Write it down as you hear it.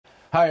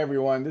Hi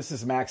everyone, this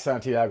is Max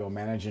Santiago,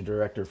 Managing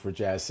Director for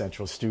Jazz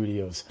Central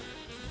Studios.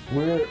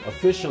 We're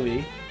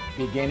officially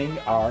beginning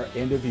our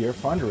end-of-year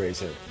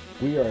fundraiser.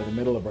 We are in the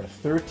middle of our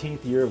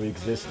 13th year of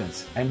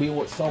existence, and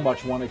we so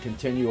much want to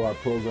continue our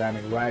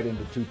programming right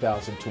into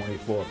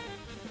 2024.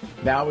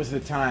 Now is the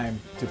time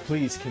to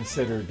please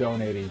consider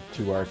donating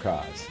to our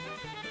cause.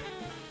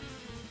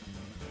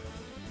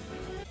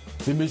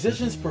 The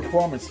Musicians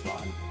Performance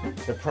Fund,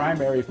 the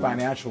primary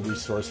financial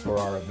resource for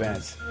our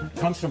events,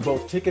 comes from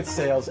both ticket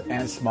sales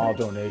and small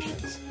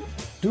donations.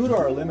 Due to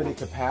our limited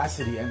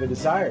capacity and the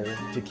desire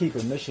to keep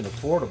admission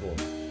affordable,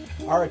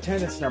 our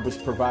attendance numbers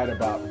provide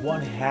about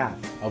 1/2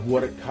 of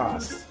what it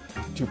costs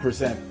to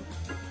present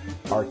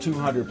our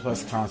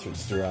 200+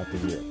 concerts throughout the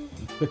year.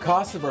 The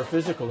cost of our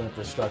physical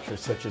infrastructure,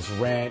 such as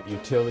rent,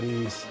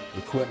 utilities,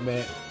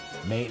 equipment,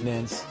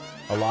 maintenance,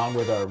 along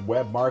with our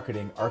web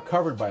marketing, are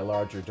covered by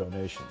larger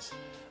donations.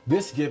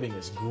 This giving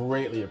is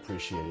greatly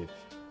appreciated,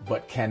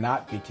 but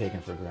cannot be taken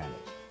for granted.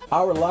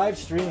 Our live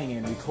streaming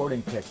and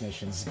recording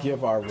technicians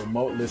give our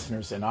remote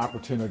listeners an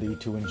opportunity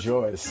to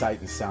enjoy the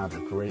sight and sound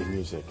of great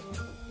music.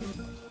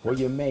 What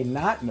you may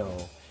not know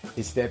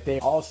is that they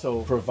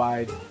also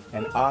provide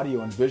an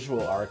audio and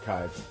visual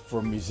archive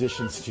for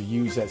musicians to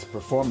use as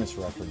performance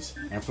reference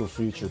and for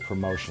future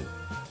promotion.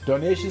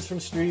 Donations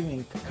from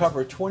streaming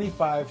cover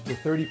 25 to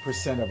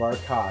 30% of our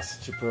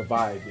costs to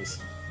provide this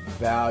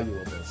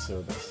valuable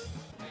service.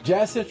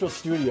 Jazz Central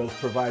Studios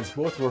provides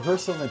both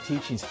rehearsal and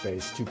teaching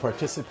space to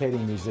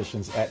participating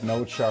musicians at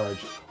no charge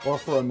or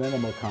for a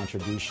minimal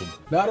contribution.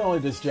 Not only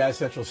does Jazz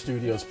Central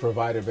Studios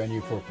provide a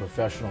venue for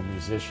professional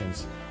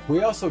musicians,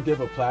 we also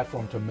give a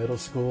platform to middle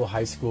school,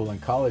 high school,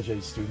 and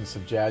college-age students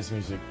of jazz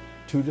music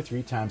 2 to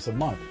 3 times a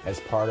month as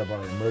part of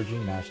our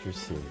Emerging Masters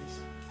series.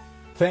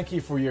 Thank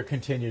you for your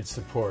continued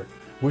support.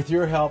 With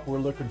your help, we're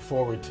looking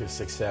forward to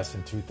success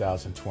in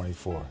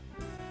 2024.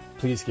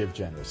 Please give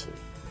generously.